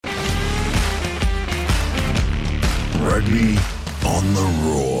Rugby on the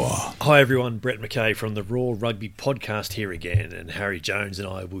Raw. Hi everyone, Brett McKay from the Raw Rugby Podcast here again, and Harry Jones and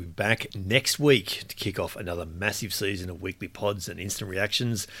I will be back next week to kick off another massive season of weekly pods and instant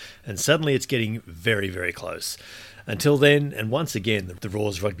reactions, and suddenly it's getting very, very close. Until then, and once again, the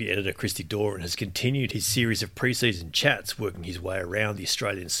Raw's rugby editor Christy Doran has continued his series of pre-season chats, working his way around the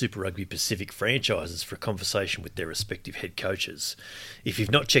Australian Super Rugby Pacific franchises for a conversation with their respective head coaches. If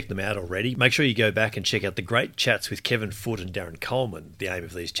you've not checked them out already, make sure you go back and check out the great chats with Kevin Foote and Darren Coleman, the aim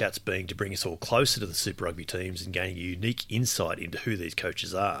of these chats being to bring us all closer to the Super Rugby teams and gain a unique insight into who these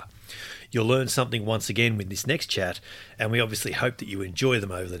coaches are. You'll learn something once again with this next chat, and we obviously hope that you enjoy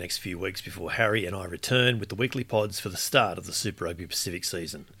them over the next few weeks before Harry and I return with the weekly pods for the start of the Super Rugby Pacific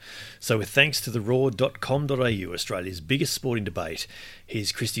season. So with thanks to the raw.com.au, Australia's biggest sporting debate,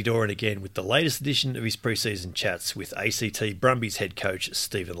 here's Christy Doran again with the latest edition of his pre-season chats with ACT Brumbies head coach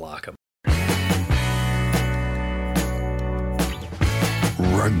Stephen Larkham.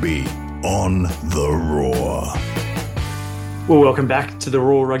 Rugby on the Raw. Well, welcome back to the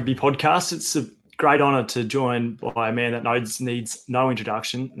Raw Rugby Podcast. It's a great honour to join by a man that needs no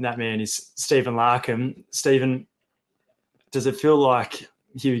introduction, and that man is Stephen Larkham. Stephen, does it feel like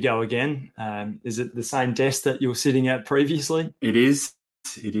here we go again? Is it the same desk that you were sitting at previously? It is.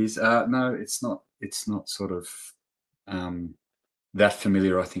 No, it's not. It's not sort of that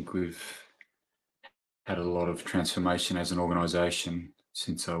familiar. I think we've had a lot of transformation as an organisation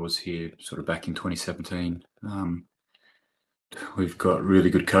since I was here, sort of back in 2017. We've got really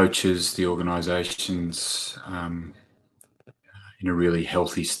good coaches. The organisation's in a really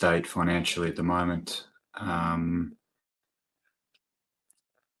healthy state financially at the moment.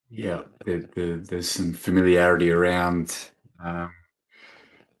 There's some familiarity around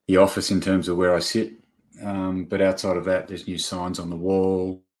the office in terms of where I sit. But outside of that, there's new signs on the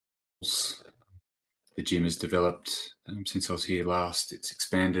walls. The gym has developed since I was here last. It's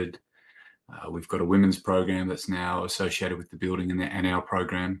expanded. We've got a women's program that's now associated with the building and our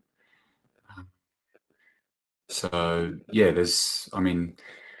program. I've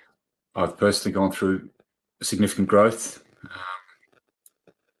personally gone through significant growth,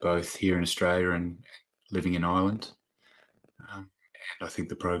 both here in Australia and living in Ireland. And I think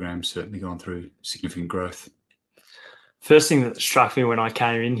the program's certainly gone through significant growth. First thing that struck me when I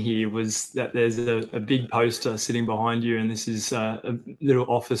came in here was that there's a big poster sitting behind you, and this is a little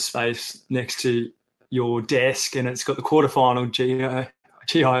office space next to your desk, and it's got the quarterfinal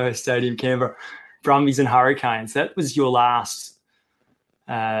GIO Stadium, Canberra, Brumbies and Hurricanes. That was your last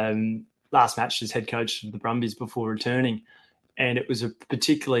match as head coach of the Brumbies before returning, and it was a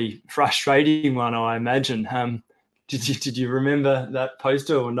particularly frustrating one, I imagine. Did you remember that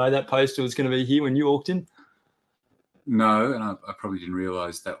poster or know that poster was going to be here when you walked in? No, and I probably didn't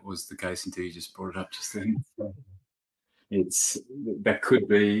realise that was the case until you just brought it up just then. That could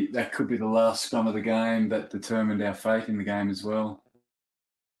be the last scrum of the game that determined our fate in the game as well.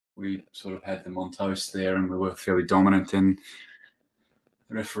 We sort of had them on toast there, and we were fairly dominant. And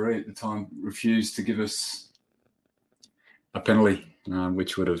the referee at the time refused to give us a penalty,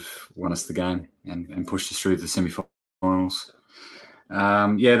 which would have won us the game and pushed us through the semi-finals.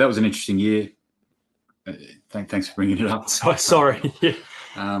 That was an interesting year. Thanks for bringing it up. Sorry.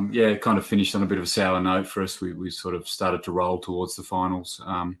 It kind of finished on a bit of a sour note for us. We sort of started to roll towards the finals.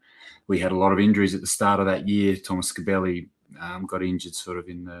 We had a lot of injuries at the start of that year. Thomas Scabelli got injured sort of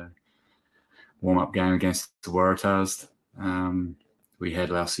in the warm-up game against the Waratahs. We had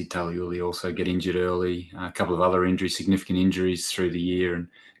Lausi Taliuli also get injured early. A couple of other injuries, significant injuries through the year,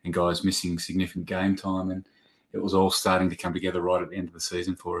 and guys missing significant game time. And it was all starting to come together right at the end of the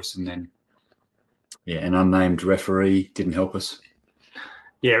season for us. And then an unnamed referee didn't help us.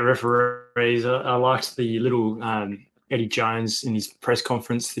 Yeah, referees. I liked the little Eddie Jones in his press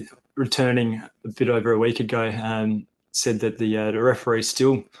conference returning a bit over a week ago, said that the referee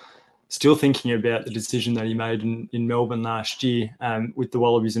still thinking about the decision that he made in Melbourne last year with the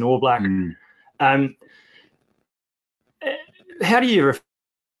Wallabies and All Black. How do you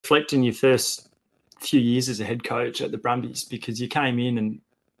reflect in your first few years as a head coach at the Brumbies? Because you came in and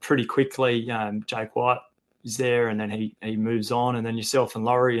pretty quickly, Jake White is there, and then he moves on, and then yourself and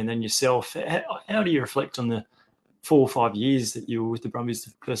Laurie, and then yourself. How do you reflect on the 4 or 5 years that you were with the Brumbies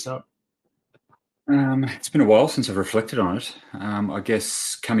the first up? It's been a while since I've reflected on it. I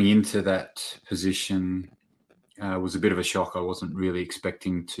guess coming into that position was a bit of a shock. I wasn't really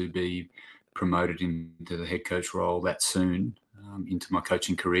expecting to be promoted into the head coach role that soon into my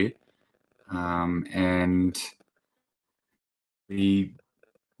coaching career. And we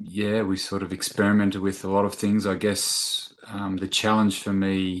sort of experimented with a lot of things. I guess the challenge for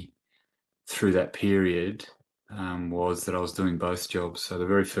me through that period was that I was doing both jobs. So the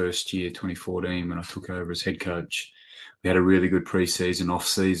very first year, 2014, when I took over as head coach, we had a really good pre-season,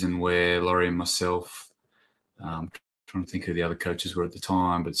 off-season where Laurie and myself, trying to think who the other coaches were at the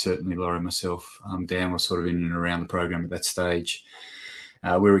time, but certainly Laurie and myself, Dan was sort of in and around the program at that stage.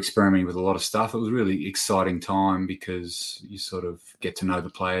 We were experimenting with a lot of stuff. It was a really exciting time because you sort of get to know the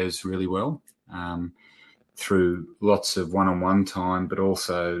players really well through lots of one-on-one time, but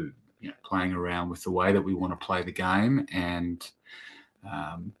also playing around with the way that we want to play the game and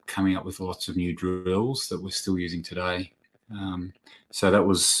coming up with lots of new drills that we're still using today. So that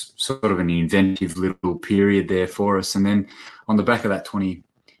was sort of an inventive little period there for us. And then on the back of that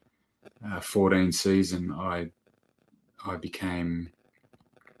 2014 season, I became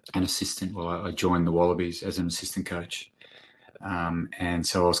an assistant. Well, I joined the Wallabies as an assistant coach. And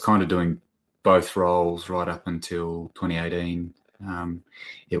so I was kind of doing both roles right up until 2018.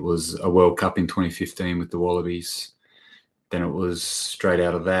 It was a World Cup in 2015 with the Wallabies. Then it was straight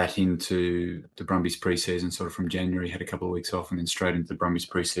out of that into the Brumbies pre-season, sort of from January, had a couple of weeks off, and then straight into the Brumbies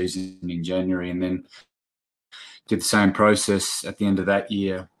pre-season in January, and then did the same process at the end of that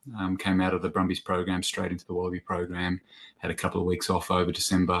year. Came out of the Brumbies program straight into the Wallaby program, had a couple of weeks off over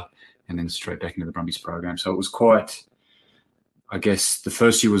December, and then straight back into the Brumbies program. So it was quite, I guess, the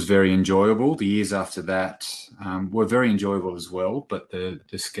first year was very enjoyable. The years after that were very enjoyable as well, but the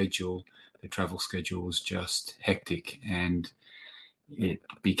travel schedule was just hectic, and it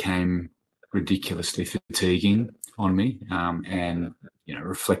became ridiculously fatiguing on me. And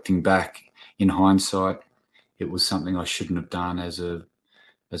reflecting back in hindsight, it was something I shouldn't have done as a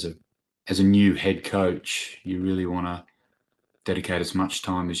new head coach. You really want to dedicate as much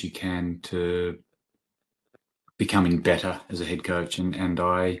time as you can to becoming better as a head coach, and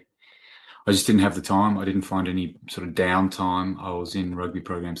I just didn't have the time. I didn't find any sort of downtime. I was in rugby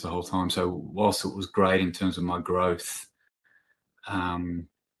programs the whole time. So whilst it was great in terms of my growth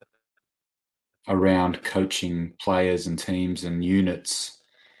around coaching players and teams and units,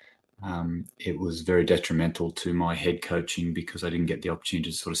 it was very detrimental to my head coaching because I didn't get the opportunity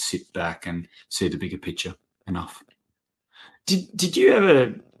to sort of sit back and see the bigger picture enough. Did you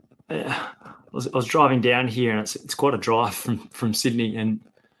ever? I was driving down here, and it's quite a drive from Sydney, and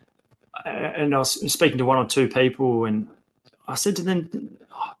I was speaking to one or two people, and I said to them,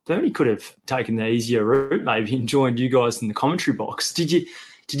 Bernie could have taken the easier route maybe and joined you guys in the commentary box. Did you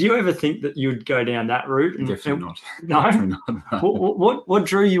ever think that you'd go down that route? Definitely not. No? Definitely not, no. What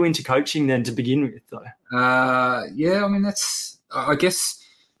drew you into coaching then to begin with, though? Yeah, I mean, I guess,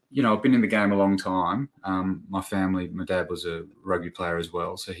 I've been in the game a long time. My dad was a rugby player as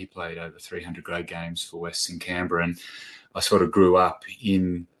well, so he played over 300 grade games for Wests in Canberra, and I sort of grew up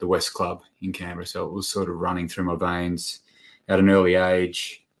in the West Club in Canberra, so it was sort of running through my veins at an early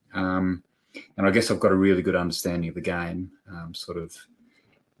age. And I guess I've got a really good understanding of the game, sort of,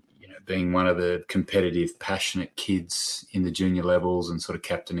 being one of the competitive, passionate kids in the junior levels and sort of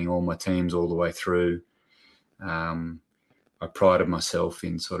captaining all my teams all the way through. I prided myself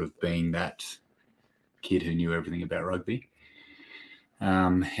in sort of being that kid who knew everything about rugby.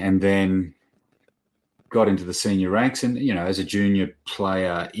 And then got into the senior ranks, and, as a junior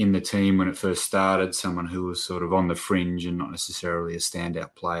player in the team when it first started, someone who was sort of on the fringe and not necessarily a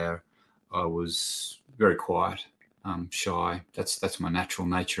standout player, I was very quiet, shy. That's my natural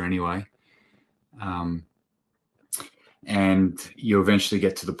nature anyway. And you eventually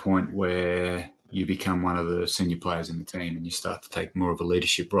get to the point where you become one of the senior players in the team and you start to take more of a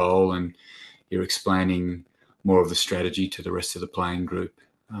leadership role, and you're explaining more of the strategy to the rest of the playing group.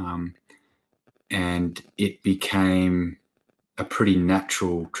 And it became a pretty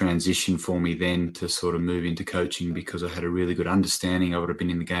natural transition for me then to sort of move into coaching because I had a really good understanding. I would have been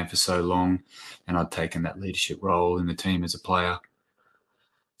in the game for so long, and I'd taken that leadership role in the team as a player.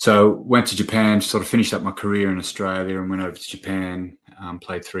 So went to Japan, sort of finished up my career in Australia and went over to Japan,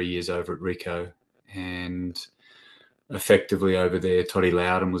 played 3 years over at Ricoh, and effectively over there, Toddy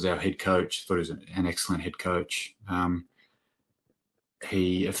Loudon was our head coach. Thought he was an excellent head coach.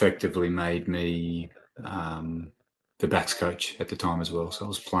 He effectively made me the backs coach at the time as well. So I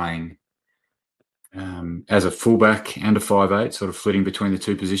was playing as a fullback and a 5'8", sort of flitting between the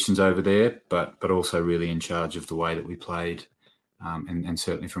two positions over there, but also really in charge of the way that we played, and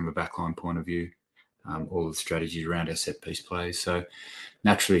certainly from a backline point of view, all of the strategies around our set piece plays. So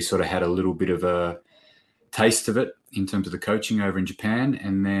naturally sort of had a little bit of a taste of it in terms of the coaching over in Japan.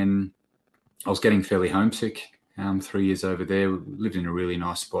 And then I was getting fairly homesick. 3 years over there, we lived in a really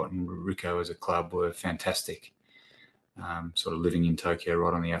nice spot, and Ricoh as a club were fantastic. Sort of living in Tokyo,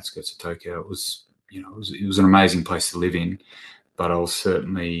 right on the outskirts of Tokyo, it was an amazing place to live in. But I was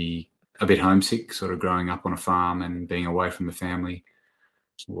certainly a bit homesick, sort of growing up on a farm and being away from the family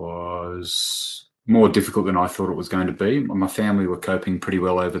was more difficult than I thought it was going to be. My family were coping pretty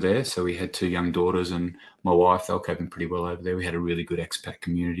well over there. So we had 2 young daughters and my wife, they were coping pretty well over there. We had a really good expat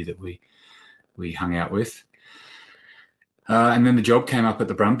community that we hung out with. And then the job came up at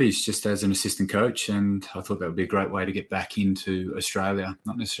the Brumbies just as an assistant coach, and I thought that would be a great way to get back into Australia,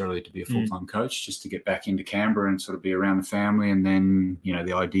 not necessarily to be a full-time coach, just to get back into Canberra and sort of be around the family. And then,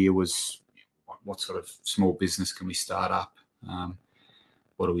 the idea was, what sort of small business can we start up?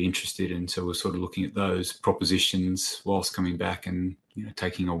 What are we interested in? So we're sort of looking at those propositions whilst coming back and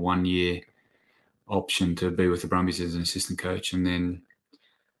taking a 1-year option to be with the Brumbies as an assistant coach. And then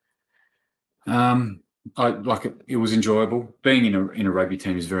it was enjoyable. Being in a rugby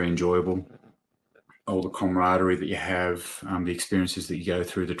team is very enjoyable. All the camaraderie that you have, the experiences that you go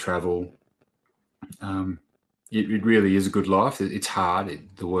through, the travel. It really is a good life. It's hard.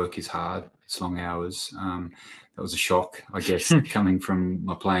 The work is hard. It's long hours. That was a shock, I guess, coming from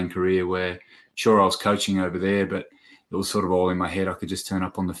my playing career where, sure, I was coaching over there, but it was sort of all in my head. I could just turn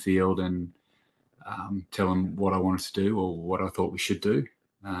up on the field and tell them what I wanted to do or what I thought we should do.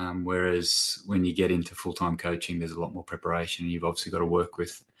 Whereas when you get into full-time coaching, there's a lot more preparation. You've obviously got to work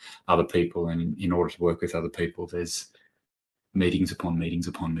with other people. And in order to work with other people, there's meetings upon meetings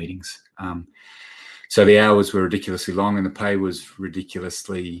upon meetings. So the hours were ridiculously long and the pay was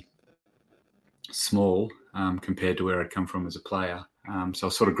ridiculously small compared to where I'd come from as a player. So I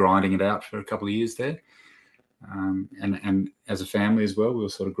was sort of grinding it out for a couple of years there. And as a family as well, we were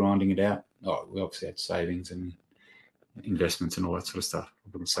sort of grinding it out. Oh, we obviously had savings and investments and all that sort of stuff. I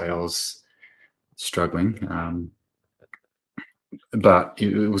wouldn't say I was struggling, but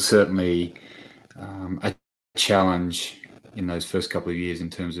it was certainly a challenge in those first couple of years in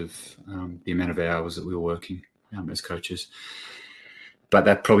terms of the amount of hours that we were working as coaches. But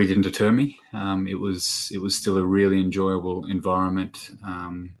that probably didn't deter me. It was still a really enjoyable environment.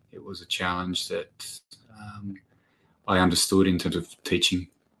 It was a challenge that I understood in terms of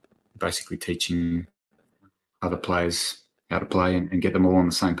basically teaching other players how to play and get them all on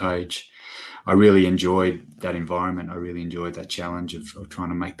the same page. I really enjoyed that environment. I really enjoyed that challenge of trying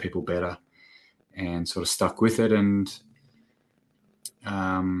to make people better and sort of stuck with it. And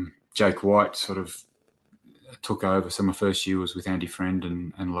Jake White sort of took over. So my first year was with Andy Friend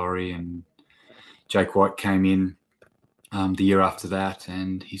and Laurie, and Jake White came in the year after that,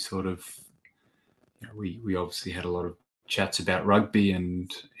 and he sort of, we obviously had a lot of chats about rugby,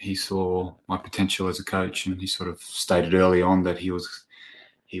 and he saw my potential as a coach, and he sort of stated early on that he was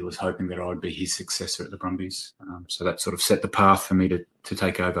hoping that I'd be his successor at the Brumbies. So that sort of set the path for me to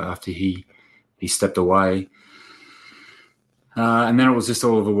take over after he stepped away. And then it was just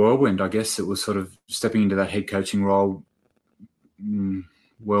all of a whirlwind, I guess. It was sort of stepping into that head coaching role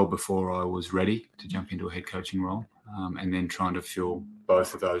well before I was ready to jump into a head coaching role, and then trying to fill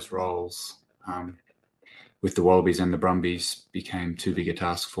both of those roles with the Wallabies and the Brumbies became too big a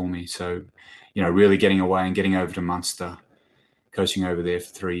task for me. So, really getting away and getting over to Munster, coaching over there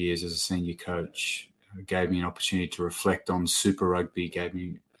for 3 years as a senior coach, gave me an opportunity to reflect on Super Rugby, gave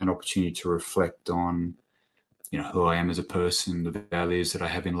me an opportunity to reflect on who I am as a person, the values that I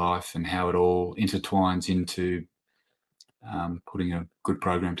have in life, and how it all intertwines into putting a good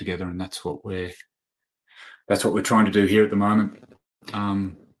program together. And that's what we're trying to do here at the moment.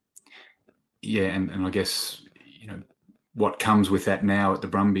 And I guess what comes with that now at the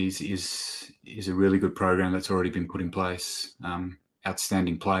Brumbies is a really good program that's already been put in place.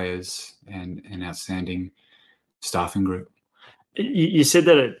 Outstanding players and an outstanding staffing group. You said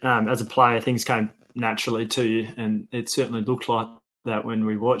that as a player, things came naturally to you, and it certainly looked like that when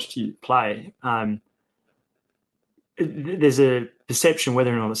we watched you play. There's a perception,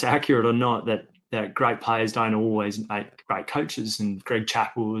 whether or not it's accurate or not, that great players don't always make great coaches. And Greg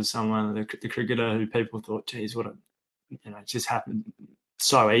Chappell was someone, the cricketer, who people thought, geez, it just happened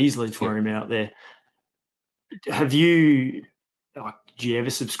so easily for him out there. Have you, do you ever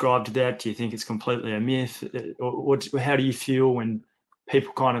subscribe to that? Do you think it's completely a myth? Or how do you feel when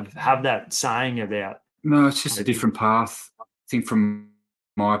people kind of have that saying about? No, it's just a different path. I think from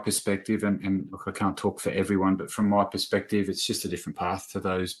my perspective, and look, I can't talk for everyone, but from my perspective, it's just a different path to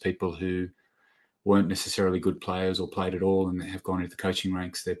those people who weren't necessarily good players or played at all and have gone into the coaching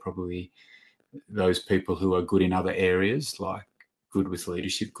ranks. They're probably those people who are good in other areas, like good with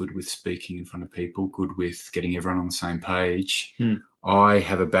leadership, good with speaking in front of people, good with getting everyone on the same page. I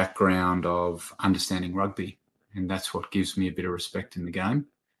have a background of understanding rugby, and that's what gives me a bit of respect in the game.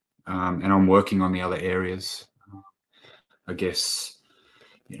 And I'm working on the other areas. I guess,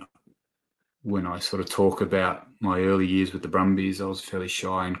 when I sort of talk about my early years with the Brumbies, I was fairly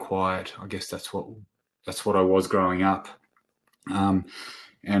shy and quiet. I guess that's what I was growing up.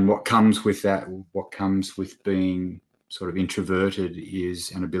 And what comes with that, what comes with being sort of introverted,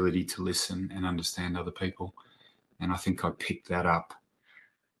 is an ability to listen and understand other people. And I think I picked that up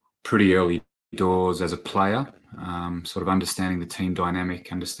pretty early doors as a player, sort of understanding the team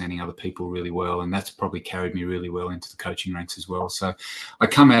dynamic, understanding other people really well. And that's probably carried me really well into the coaching ranks as well. So I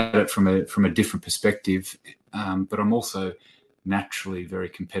come at it from a different perspective, but I'm also naturally very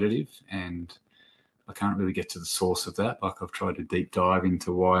competitive, and I can't really get to the source of that. Like, I've tried to deep dive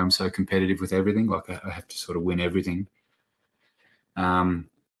into why I'm so competitive with everything. Like, I have to sort of win everything.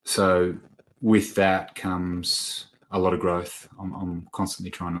 So with that comes a lot of growth. I'm constantly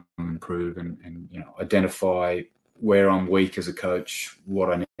trying to improve and identify where I'm weak as a coach,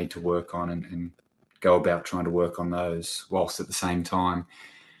 what I need to work on, and go about trying to work on those, whilst at the same time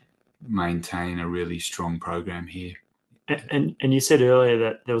maintain a really strong program here. And you said earlier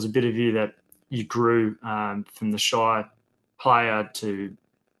that there was a bit of you that you grew from the shy player to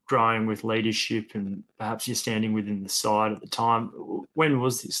growing with leadership, and perhaps you're standing within the side at the time. When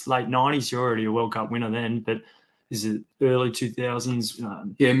was this? Late 90s? You're already a World Cup winner then, but is it early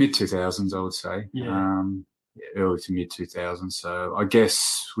 2000s? Yeah, mid-2000s, I would say. Yeah. Early to mid-2000s. So I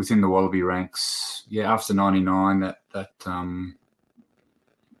guess within the Wallaby ranks, after 99, that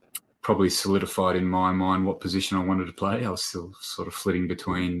probably solidified in my mind what position I wanted to play. I was still sort of flitting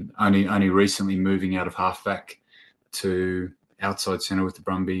between only recently moving out of halfback to outside centre with the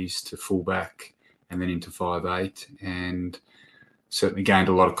Brumbies, to fullback, and then into 5'8", and certainly gained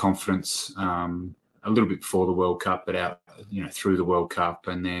a lot of confidence a little bit before the World Cup, but through the World Cup.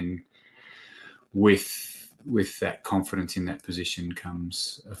 And then with that confidence in that position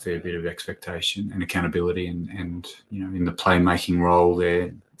comes a fair bit of expectation and accountability, and in the playmaking role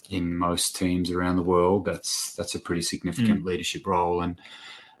there in most teams around the world, that's a pretty significant leadership role. And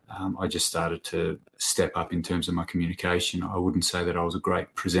I just started to step up in terms of my communication. I wouldn't say that I was a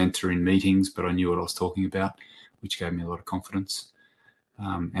great presenter in meetings, but I knew what I was talking about, which gave me a lot of confidence.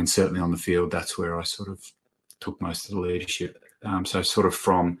 And certainly on the field, that's where I sort of took most of the leadership. So sort of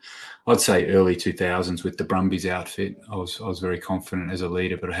from, I'd say, early 2000s with the Brumbies outfit, I was very confident as a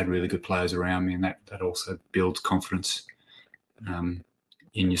leader, but I had really good players around me, and that also builds confidence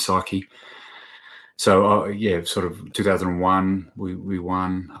in your psyche. So, sort of 2001, we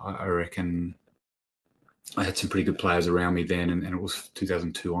won. I reckon I had some pretty good players around me then, and it was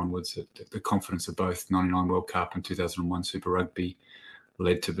 2002 onwards that the confidence of both 99 World Cup and 2001 Super Rugby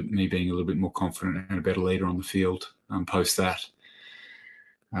led to me being a little bit more confident and a better leader on the field post that.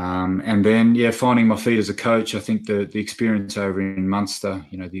 And then, finding my feet as a coach. I think the experience over in Munster,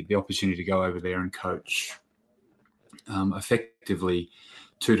 the opportunity to go over there and coach effectively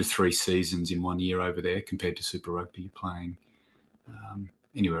 2 to 3 seasons in 1 year over there, compared to Super Rugby, playing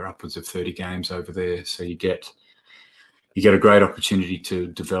anywhere upwards of 30 games over there. So you get a great opportunity to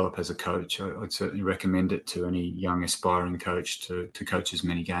develop as a coach. I'd certainly recommend it to any young aspiring coach to coach as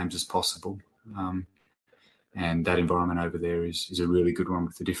many games as possible. And that environment over there is a really good one,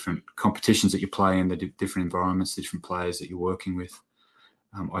 with the different competitions that you play in, the different environments, the different players that you're working with.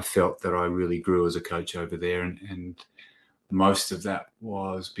 I felt that I really grew as a coach over there, and most of that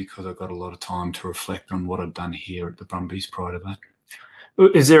was because I got a lot of time to reflect on what I'd done here at the Brumbies prior to that.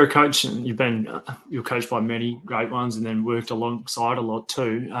 Is there a coach, and you're coached by many great ones and then worked alongside a lot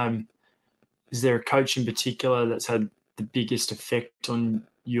too. Is there a coach in particular that's had the biggest effect on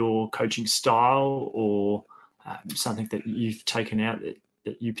your coaching style, or something that you've taken out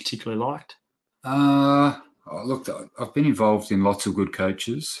that you particularly liked? Look, I've been involved in lots of good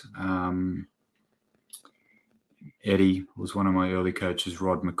coaches. Eddie was one of my early coaches,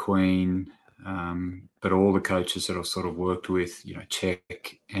 Rod McQueen, but all the coaches that I've sort of worked with,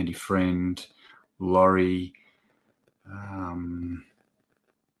 Check, Andy Friend, Laurie. I'm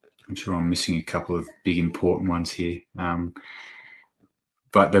sure I'm missing a couple of big important ones here.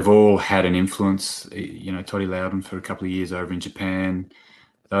 But they've all had an influence. Toddy Loudon for a couple of years over in Japan.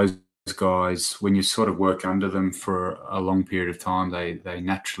 Those guys, when you sort of work under them for a long period of time, they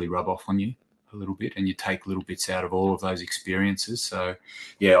naturally rub off on you a little bit, and you take little bits out of all of those experiences. So,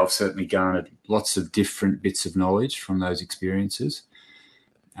 I've certainly garnered lots of different bits of knowledge from those experiences.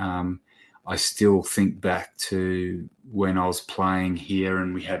 I still think back to when I was playing here,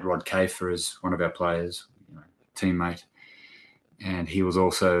 and we had Rod Kafer as one of our players, teammate, and he was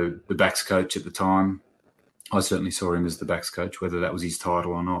also the backs coach at the time. I certainly saw him as the backs coach, whether that was his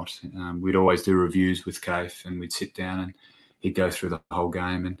title or not. We'd always do reviews with Kafe, and we'd sit down and he'd go through the whole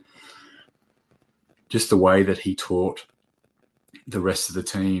game, and just the way that he taught the rest of the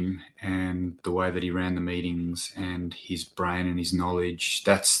team and the way that he ran the meetings and his brain and his knowledge,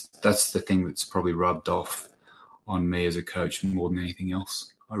 that's the thing that's probably rubbed off on me as a coach more than anything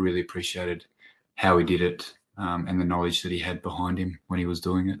else. I really appreciated how he did it, and the knowledge that he had behind him when he was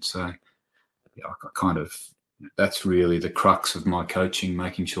doing it. So yeah, that's really the crux of my coaching,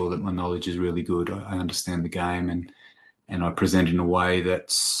 making sure that my knowledge is really good. I understand the game and I present in a way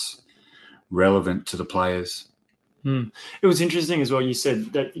that's relevant to the players. It was interesting as well. You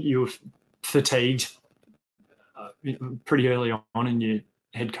said that you were fatigued pretty early on in your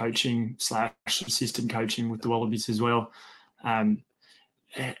head coaching / assistant coaching with the Wallabies as well.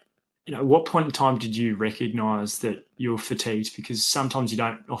 At what point in time did you recognise that you were fatigued? Because sometimes you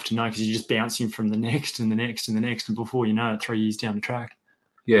don't often know because you're just bouncing from the next and the next and the next, and before you know it, 3 years down the track.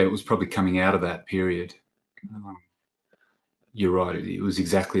 Yeah, it was probably coming out of that period. You're right. It was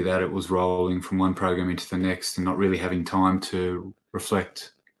exactly that. It was rolling from one program into the next and not really having time to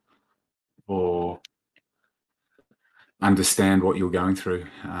reflect or understand what you're going through.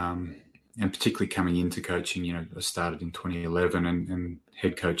 And particularly coming into coaching, I started in 2011 and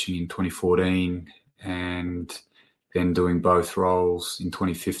head coaching in 2014 and then doing both roles in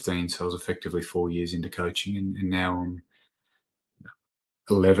 2015. So I was effectively 4 years into coaching and now I'm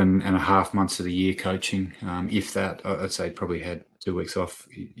 11 and a half months of the year coaching. If that, I'd say probably had 2 weeks off,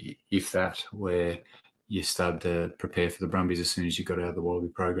 if that, where you started to prepare for the Brumbies as soon as you got out of the Wallaby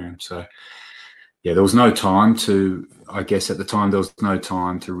program. So yeah, there was no time to, I guess at the time, there was no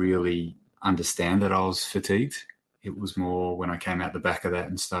time to really understand that I was fatigued. It was more when I came out the back of that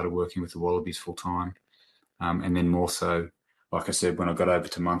and started working with the Wallabies full time. And then more so, like I said, when I got over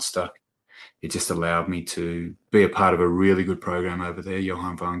to Munster, it just allowed me to be a part of a really good program over there.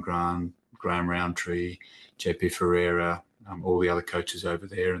 Johan van Graan, Graham Roundtree, JP Ferreira, all the other coaches over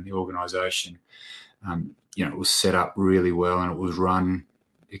there and the organisation. It was set up really well and it was run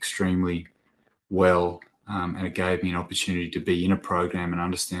extremely well. And it gave me an opportunity to be in a program and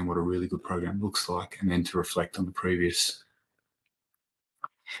understand what a really good program looks like, and then to reflect on the previous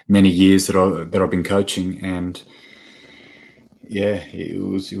many years that I've been coaching. And yeah, it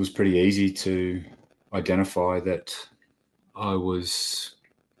was pretty easy to identify that I was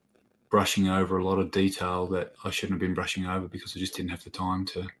brushing over a lot of detail that I shouldn't have been brushing over because I just didn't have the time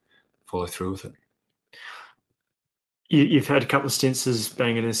to follow through with it. You've had a couple of stints as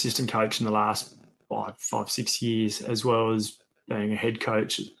being an assistant coach in the last 5-6 years, as well as being a head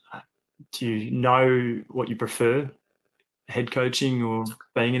coach. Do you know what you prefer, head coaching or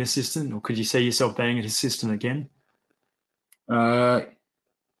being an assistant, or could you see yourself being an assistant again? Yeah,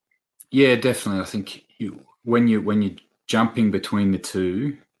 definitely. I think when you're jumping between the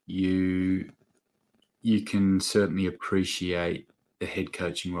two, you can certainly appreciate the head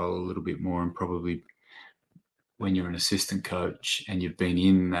coaching role a little bit more, and probably when you're an assistant coach and you've been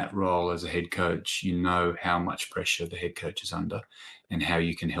in that role as a head coach, you know how much pressure the head coach is under and how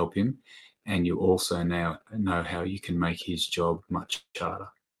you can help him. And you also now know how you can make his job much harder.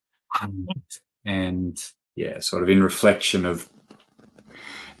 And yeah, sort of in reflection of,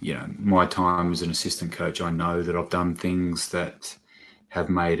 my time as an assistant coach, I know that I've done things that have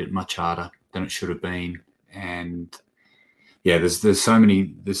made it much harder than it should have been. And yeah, there's so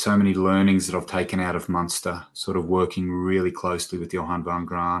many learnings that I've taken out of Munster, sort of working really closely with Johan van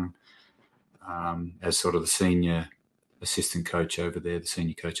Graan as sort of the senior assistant coach over there, the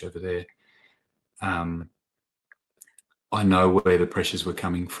senior coach over there. I know where the pressures were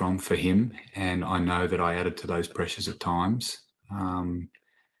coming from for him, and I know that I added to those pressures at times.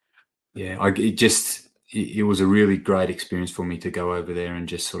 It was a really great experience for me to go over there and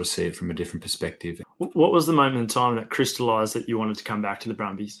just sort of see it from a different perspective. What was the moment in time that crystallised that you wanted to come back to the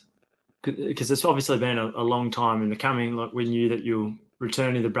Brumbies? Because it's obviously been a long time in the coming. Like, we knew that you'll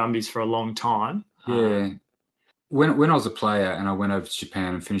return to the Brumbies for a long time. Yeah. When I was a player and I went over to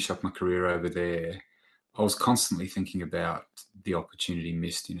Japan and finished up my career over there, I was constantly thinking about the opportunity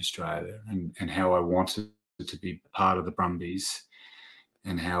missed in Australia and how I wanted to be part of the Brumbies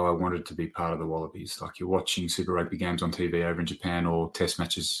and how I wanted to be part of the Wallabies. Like, you're watching Super Rugby games on TV over in Japan or Test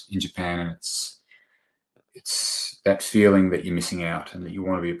matches in Japan, and it's that feeling that you're missing out and that you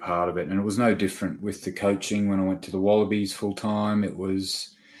want to be a part of it. And it was no different with the coaching when I went to the Wallabies full time. It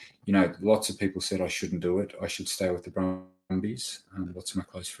was, lots of people said I shouldn't do it. I should stay with the Brumbies. Lots of my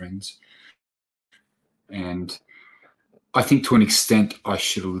close friends. And I think to an extent I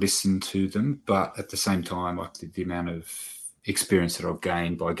should have listened to them, but at the same time, like the amount of experience that I've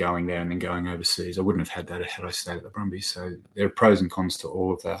gained by going there and then going overseas, I wouldn't have had that had I stayed at the Brumbies. So there are pros and cons to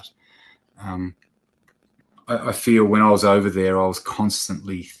all of that. I feel when I was over there, I was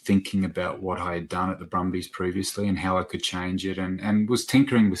constantly thinking about what I had done at the Brumbies previously and how I could change it, and was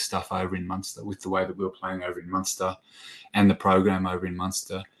tinkering with stuff over in Munster, with the way that we were playing over in Munster and the program over in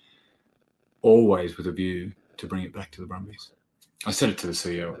Munster, always with a view to bring it back to the Brumbies. I said it to the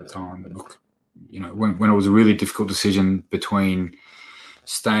CEO at the time, that look, when it was a really difficult decision between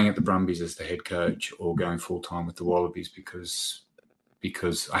staying at the Brumbies as the head coach or going full-time with the Wallabies,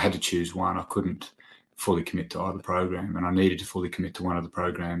 because I had to choose one. I couldn't fully commit to either program, and I needed to fully commit to one of the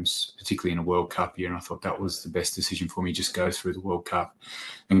programs, particularly in a World Cup year, and I thought that was the best decision for me, just go through the World Cup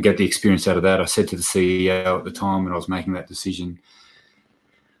and get the experience out of that. I said to the CEO at the time when I was making that decision,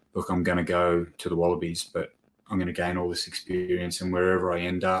 look, I'm going to go to the Wallabies, but I'm going to gain all this experience, and wherever I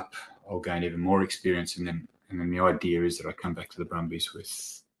end up, I'll gain even more experience, and then the idea is that I come back to the Brumbies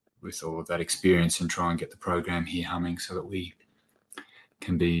with all of that experience and try and get the program here humming so that we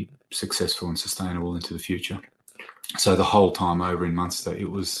can be successful and sustainable into the future. So the whole time over in Munster, it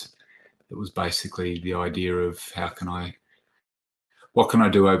was basically the idea of what can I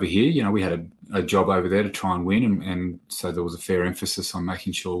do over here? We had a job over there to try and win, and so there was a fair emphasis on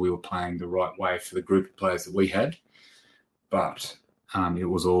making sure we were playing the right way for the group of players that we had. But it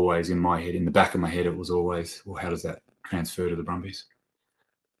was always in my head, in the back of my head, it was always, well, how does that transfer to the Brumbies?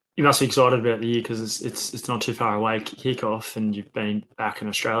 You must be excited about the year because it's not too far away, kick-off, and you've been back in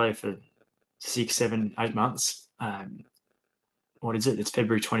Australia for 6, 7, 8 months. What is it? It's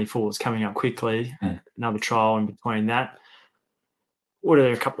February 24. It's coming up quickly. Another trial in between that. What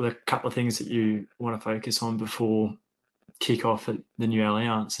are a couple of things that you want to focus on before kick-off at the New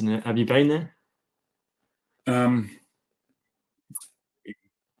Alliance? And have you been there?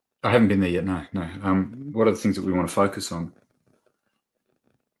 I haven't been there yet, no. What are the things that we want to focus on?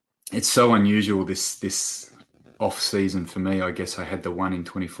 It's so unusual, this off season for me. I guess I had the one in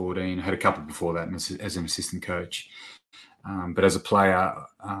 2014. I had a couple before that as an assistant coach. But as a player,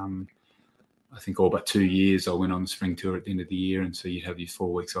 I think all but 2 years I went on the spring tour at the end of the year, and so you have your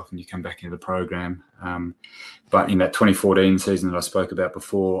 4 weeks off and you come back into the program. But in that 2014 season that I spoke about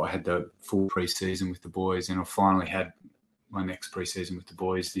before, I had the full pre-season with the boys, and I finally had my next pre-season with the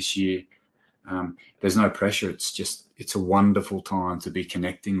boys this year. There's no pressure. It's a wonderful time to be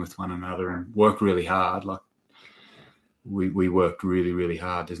connecting with one another and work really hard. Like we worked really, really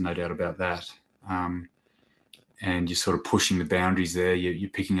hard. There's no doubt about that. And you're sort of pushing the boundaries there. You're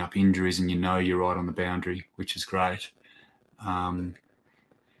picking up injuries, and you're right on the boundary, which is great. But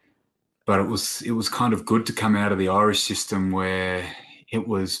it was kind of good to come out of the Irish system where it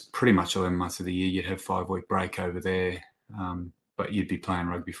was pretty much 11 months of the year. You'd have 5-week break over there. But you'd be playing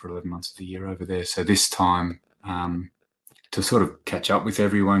rugby for 11 months of the year over there. So this time to sort of catch up with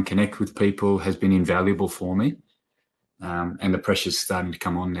everyone, connect with people has been invaluable for me. And the pressure's starting to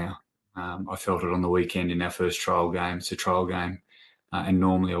come on now. I felt it on the weekend in our first trial game. It's a trial game. And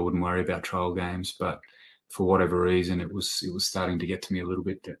normally I wouldn't worry about trial games, but for whatever reason, it was starting to get to me a little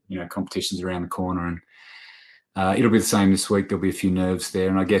bit that, competition's around the corner, and it'll be the same this week. There'll be a few nerves there,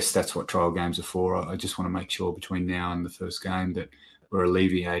 and I guess that's what trial games are for. I just want to make sure between now and the first game that we're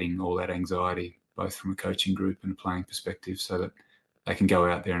alleviating all that anxiety, both from a coaching group and a playing perspective, so that they can go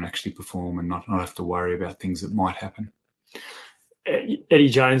out there and actually perform and not have to worry about things that might happen. Eddie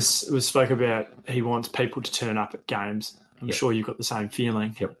Jones spoke about he wants people to turn up at games. I'm sure you've got the same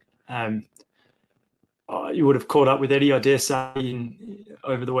feeling. Yep. You would have caught up with Eddie, I dare say,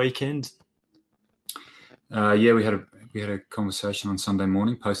 over the weekend. Yeah, we had a conversation on Sunday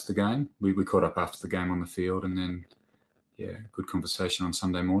morning post the game. We caught up after the game on the field, and then good conversation on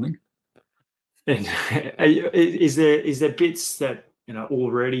Sunday morning. And is there bits that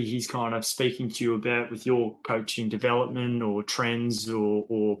already he's kind of speaking to you about with your coaching development or trends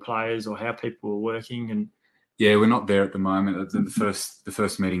or players or how people are working? And yeah, we're not there at the moment. The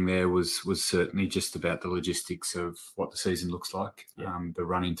first meeting there was certainly just about the logistics of what the season looks like, the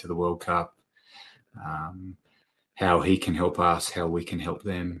run into the World Cup, how he can help us, how we can help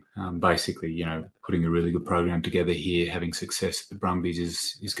them. Basically, putting a really good program together here, having success at the Brumbies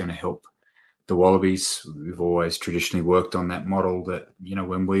is going to help the Wallabies. We've always traditionally worked on that model that,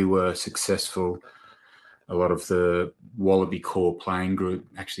 when we were successful, a lot of the Wallaby core playing group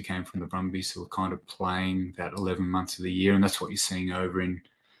actually came from the Brumbies, so we're kind of playing that 11 months of the year, and that's what you're seeing over in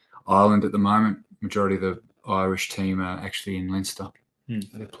Ireland at the moment. Majority of the Irish team are actually in Leinster.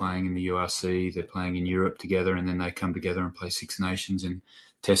 They're playing in the URC, they're playing in Europe together, and then they come together and play Six Nations and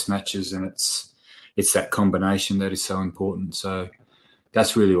test matches, and it's that combination that is so important. So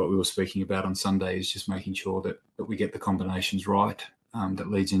that's really what we were speaking about on Sunday, is just making sure that we get the combinations right,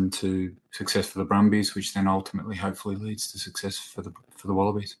 that leads into success for the Brumbies, which then ultimately hopefully leads to success for the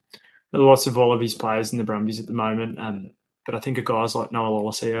Wallabies. There are lots of Wallabies players in the Brumbies at the moment, but I think of guys like Noah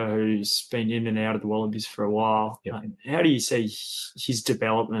Lolosio, who's been in and out of the Wallabies for a while. Yep. How do you see his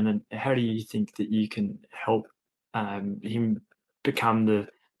development, and how do you think that you can help him become the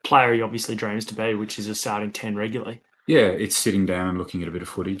player he obviously dreams to be, which is a starting 10 regularly? Yeah, it's sitting down and looking at a bit of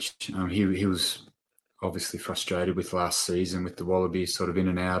footage. He was obviously frustrated with last season with the Wallabies sort of in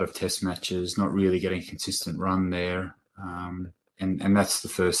and out of test matches, not really getting a consistent run there. And that's the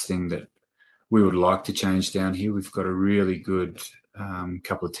first thing that we would like to change down here. We've got a really good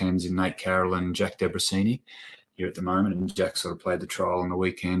couple of 10s in Nate Carroll and Jack Debrasini here at the moment. And Jack sort of played the trial on the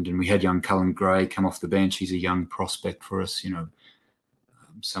weekend. And we had young Cullen Gray come off the bench. He's a young prospect for us,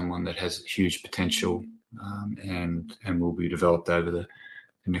 someone that has huge potential and will be developed over the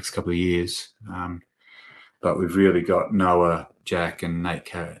next couple of years. But we've really got Noah, Jack, and Nate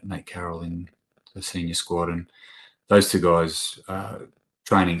Carroll in the senior squad, and those two guys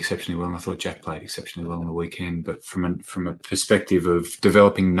training exceptionally well. And I thought Jack played exceptionally well on the weekend. But from a perspective of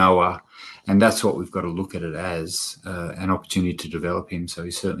developing Noah, and that's what we've got to look at it as an opportunity to develop him. So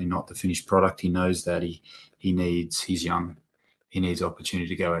he's certainly not the finished product. He knows that he's young. He needs opportunity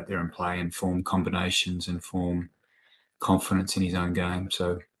to go out there and play and form combinations and form confidence in his own game.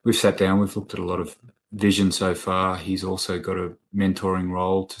 So we've sat down, we've looked at a lot of vision so far. He's also got a mentoring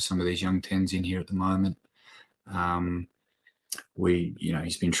role to some of these young 10s in here at the moment.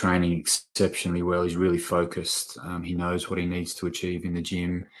 He's been training exceptionally well. He's really focused. He knows what he needs to achieve in the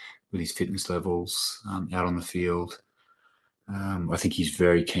gym with his fitness levels out on the field. I think he's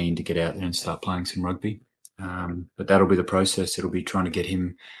very keen to get out there and start playing some rugby. But that'll be the process. It'll be trying to get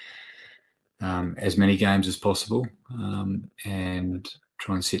him as many games as possible and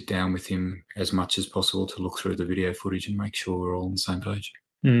try and sit down with him as much as possible to look through the video footage and make sure we're all on the same page.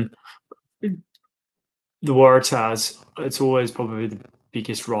 The Waratahs, it's always probably the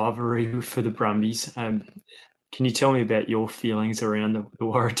biggest rivalry for the Brumbies. Can you tell me about your feelings around the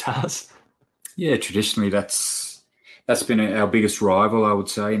Waratahs? Yeah, traditionally that's been our biggest rival, I would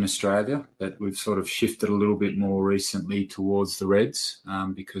say, in Australia, but we've sort of shifted a little bit more recently towards the Reds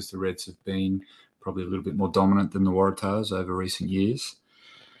because the Reds have been probably a little bit more dominant than the Waratahs over recent years.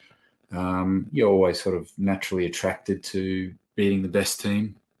 You're always sort of naturally attracted to beating the best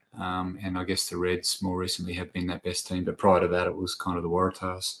team. And I guess the Reds more recently have been that best team, but prior to that, it was kind of the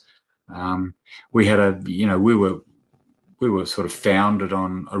Waratahs. We were sort of founded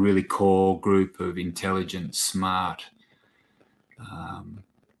on a really core group of intelligent, smart,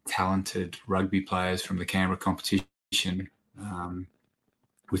 talented rugby players from the Canberra competition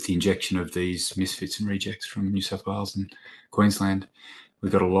with the injection of these misfits and rejects from New South Wales and Queensland. We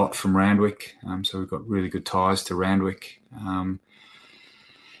got a lot from Randwick, so we've got really good ties to Randwick.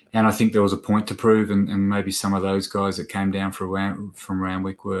 And I think there was a point to prove, and maybe some of those guys that came down from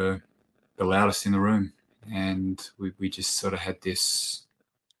Randwick were the loudest in the room. And we just sort of had this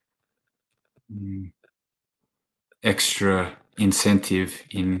extra incentive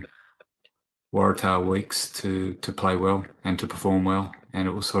in Waratah weeks to play well and to perform well. And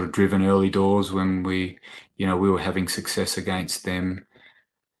it was sort of driven early doors when we were having success against them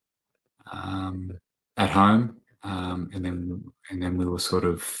at home. And then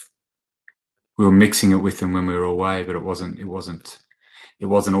we were mixing it with them when we were away, but it wasn't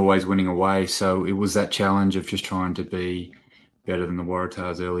always winning away. So it was that challenge of just trying to be better than the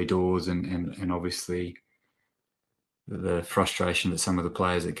Waratahs early doors, and obviously the frustration that some of the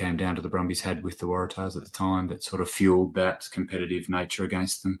players that came down to the Brumbies had with the Waratahs at the time that sort of fueled that competitive nature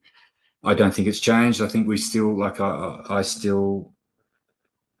against them. I don't think it's changed. I think we still, I still,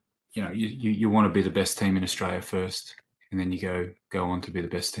 you want to be the best team in Australia first, and then you go on to be the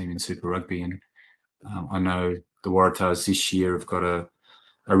best team in Super Rugby. And I know the Waratahs this year have got a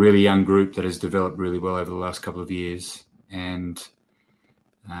really young group that has developed really well over the last couple of years, and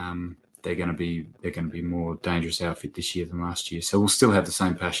they're going to be more dangerous outfit this year than last year. So we'll still have the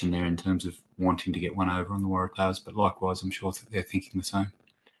same passion there in terms of wanting to get one over on the Waratahs, but likewise, I'm sure that they're thinking the same.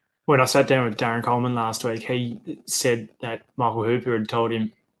 When I sat down with Darren Coleman last week, he said that Michael Hooper had told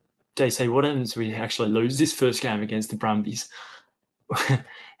him, DC, what happens if we actually lose this first game against the Brumbies?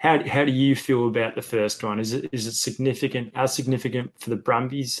 How do you feel about the first one? Is it significant? As significant for the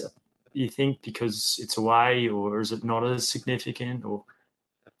Brumbies, you think, because it's away, or is it not as significant? Or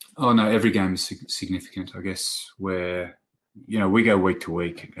oh no, every game is significant. I guess where we go week to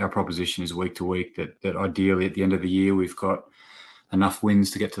week. Our proposition is week to week. That ideally at the end of the year we've got enough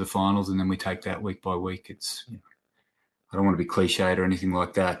wins to get to the finals, and then we take that week by week. It's I don't want to be cliched or anything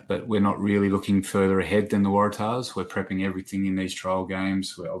like that, but we're not really looking further ahead than the Waratahs. We're prepping everything in these trial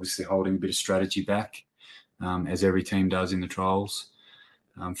games. We're obviously holding a bit of strategy back, as every team does in the trials.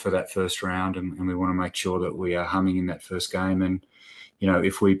 for that first round, and we want to make sure that we are humming in that first game. And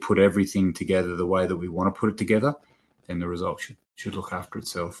if we put everything together the way that we want to put it together, then the result should look after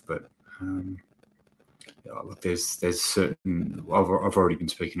itself. But look, there's certain. I've already been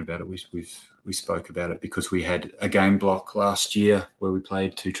speaking about it. We spoke about it because we had a game block last year where we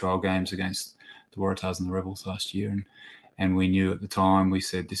played 2 trial games against the Waratahs and the Rebels last year, and we knew at the time, we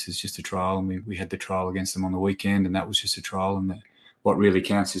said this is just a trial, and we had the trial against them on the weekend, and that was just a trial, and what really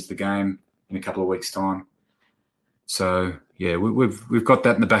counts is the game in a couple of weeks' time. So yeah, we've got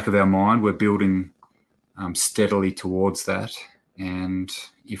that in the back of our mind. We're building steadily towards that, and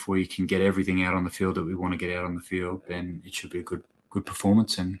if we can get everything out on the field that we want to get out on the field, then it should be a good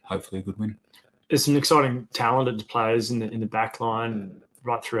performance and hopefully a good win. There's some exciting, talented players in the back line,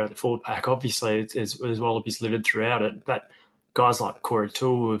 right throughout the forward pack. Obviously, as Wallabies littered throughout it, but guys like Corey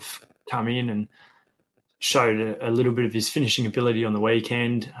Toole have come in and showed a little bit of his finishing ability on the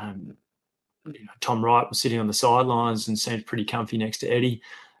weekend. Tom Wright was sitting on the sidelines and seemed pretty comfy next to Eddie.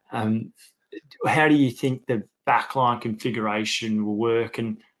 How do you think the backline configuration will work,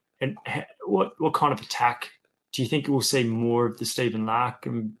 and what kind of attack do you think we'll see more of the Stephen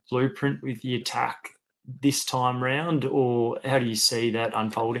Larkham blueprint with the attack this time round, or how do you see that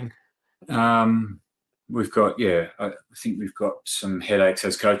unfolding? We've got, I think we've got some headaches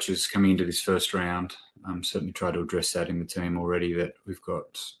as coaches coming into this first round. Certainly tried to address that in the team already, that we've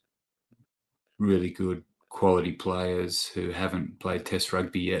got really good quality players who haven't played Test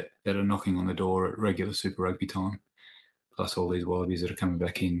rugby yet that are knocking on the door at regular Super Rugby time, plus all these Wallabies that are coming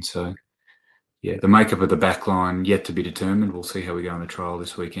back in. So, yeah, the makeup of the back line yet to be determined. We'll see how we go in the trial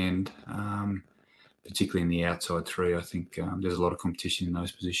this weekend, particularly in the outside 3. I think there's a lot of competition in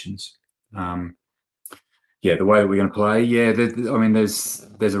those positions. The way that we're going to play,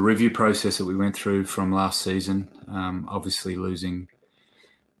 there's a review process that we went through from last season. Obviously, losing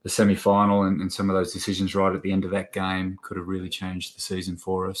the semi-final and some of those decisions right at the end of that game could have really changed the season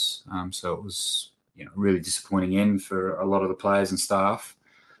for us. So it was, really disappointing end for a lot of the players and staff.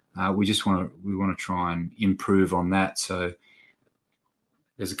 We want to try and improve on that. So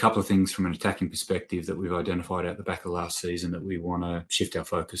there's a couple of things from an attacking perspective that we've identified out the back of last season that we want to shift our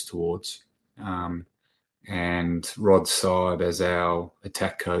focus towards. And Rod Saib, as our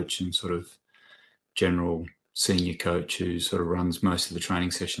attack coach and sort of general senior coach who sort of runs most of the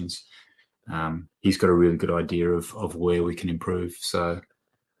training sessions, he's got a really good idea of where we can improve. So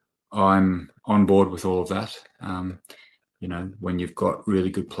I'm on board with all of that. When you've got really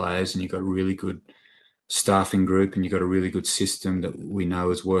good players and you've got a really good staffing group and you've got a really good system that we know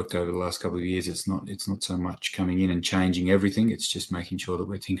has worked over the last couple of years, it's not so much coming in and changing everything. It's just making sure that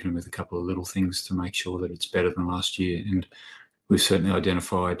we're tinkering with a couple of little things to make sure that it's better than last year. And we've certainly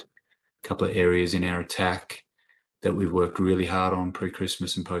identified a couple of areas in our attack that we've worked really hard on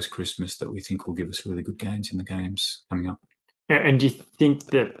pre-Christmas and post-Christmas that we think will give us really good gains in the games coming up. And do you think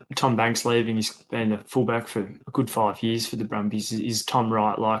that Tom Banks leaving, he's been a fullback for a good 5 years for the Brumbies, is Tom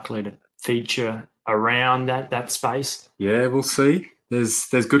Wright likely to feature around that space? Yeah, we'll see. There's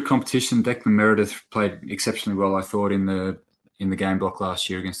good competition. Declan Meredith played exceptionally well, I thought, in the game block last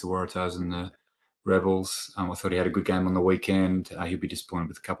year against the Waratahs and the Rebels. I thought he had a good game on the weekend. He'll be disappointed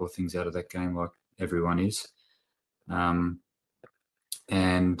with a couple of things out of that game, like everyone is.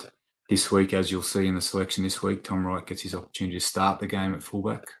 And this week, as you'll see in the selection this week, Tom Wright gets his opportunity to start the game at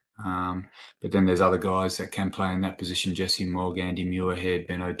fullback. But then there's other guys that can play in that position. Jesse Mogg, Andy Muirhead,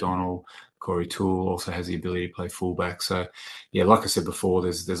 Ben O'Donnell, Corey Toole also has the ability to play fullback. So, like I said before,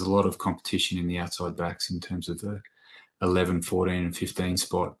 there's a lot of competition in the outside backs in terms of the 11, 14 and 15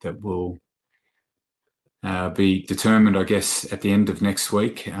 spot that will be determined, I guess, at the end of next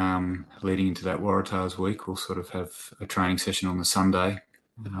week. Leading into that Waratahs week, we'll sort of have a training session on the Sunday.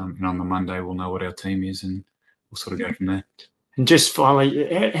 And on the Monday, we'll know what our team is and we'll sort of go from there. And just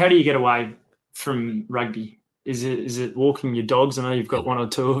finally, how do you get away from rugby? Is it walking your dogs? I know you've got one or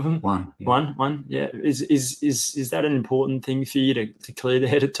two of them. One. Yeah. Is that an important thing for you to clear the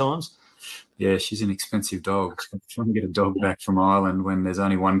head at times? Yeah, she's an expensive dog. Trying to get a dog back from Ireland when there's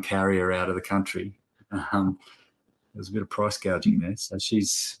only one carrier out of the country. There's a bit of price gouging there. So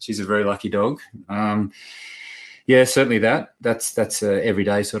she's a very lucky dog. Certainly that's a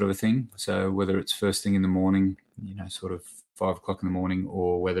everyday sort of a thing. So whether it's first thing in the morning, sort of 5 o'clock in the morning,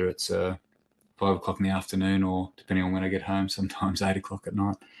 or whether it's 5 o'clock in the afternoon, or depending on when I get home, sometimes 8 o'clock at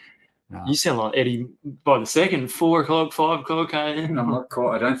night. You sound like Eddie by the second, 4 o'clock, 5 o'clock. I'm not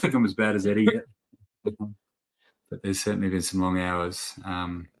quite. I don't think I'm as bad as Eddie yet. But there's certainly been some long hours.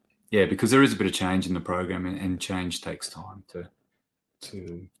 Because there is a bit of change in the program, and change takes time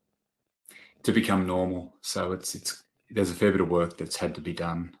to become normal. So it's there's a fair bit of work that's had to be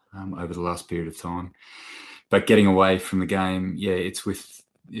done over the last period of time. But getting away from the game, it's with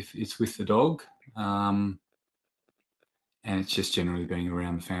the dog, and it's just generally being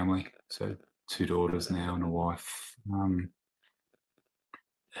around the family. So 2 daughters now and a wife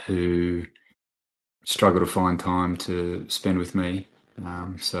who struggle to find time to spend with me.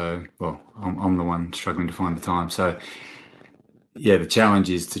 I'm the one struggling to find the time. So the challenge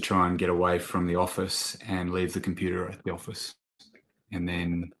is to try and get away from the office and leave the computer at the office, and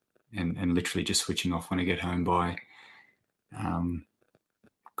then and literally just switching off when I get home by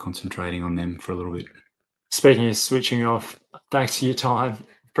concentrating on them for a little bit. Speaking of switching off, thanks for your time.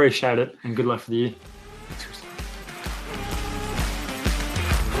 Appreciate it, and good luck for the year. Thanks, Chris.